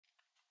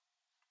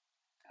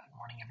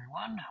morning,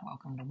 everyone.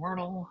 Welcome to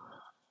Wordle.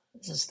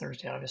 This is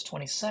Thursday, August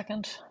 22nd. I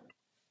have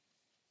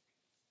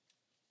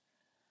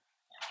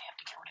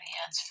to get rid of the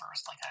ads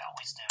first, like I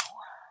always do.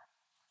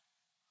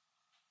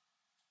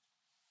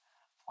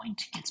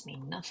 Point gets me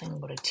nothing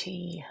but a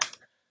T.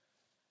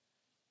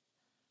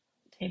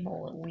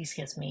 Table at least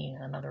gets me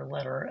another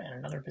letter and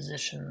another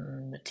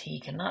position the T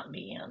cannot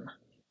be in.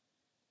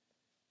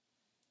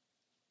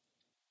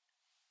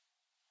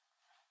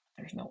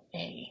 There's no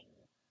A.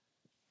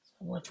 So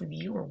I'm left with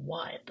U or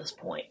Y at this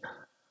point.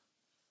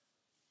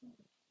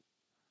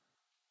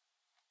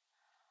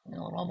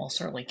 No, it almost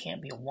certainly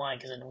can't be a Y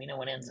because we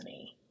know it ends in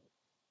E.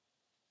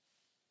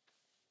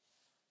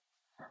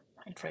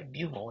 I tried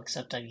bugle,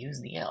 except I've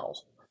used the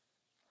L.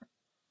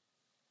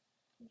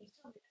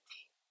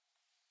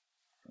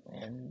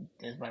 And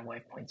as my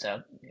wife points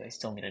out, I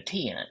still need a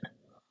T in it.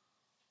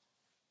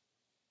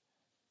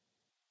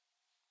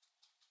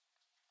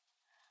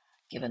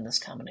 Given this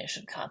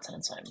combination of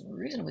consonants, I'm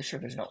reasonably sure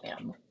there's no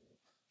M.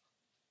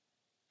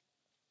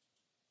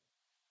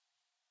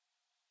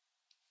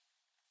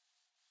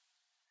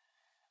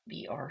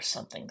 BR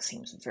something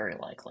seems very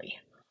likely,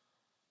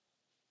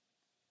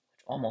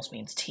 which almost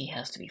means T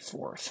has to be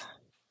fourth.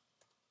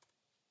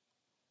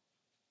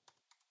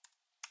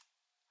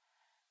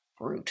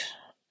 Brute.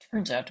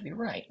 Turns out to be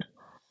right.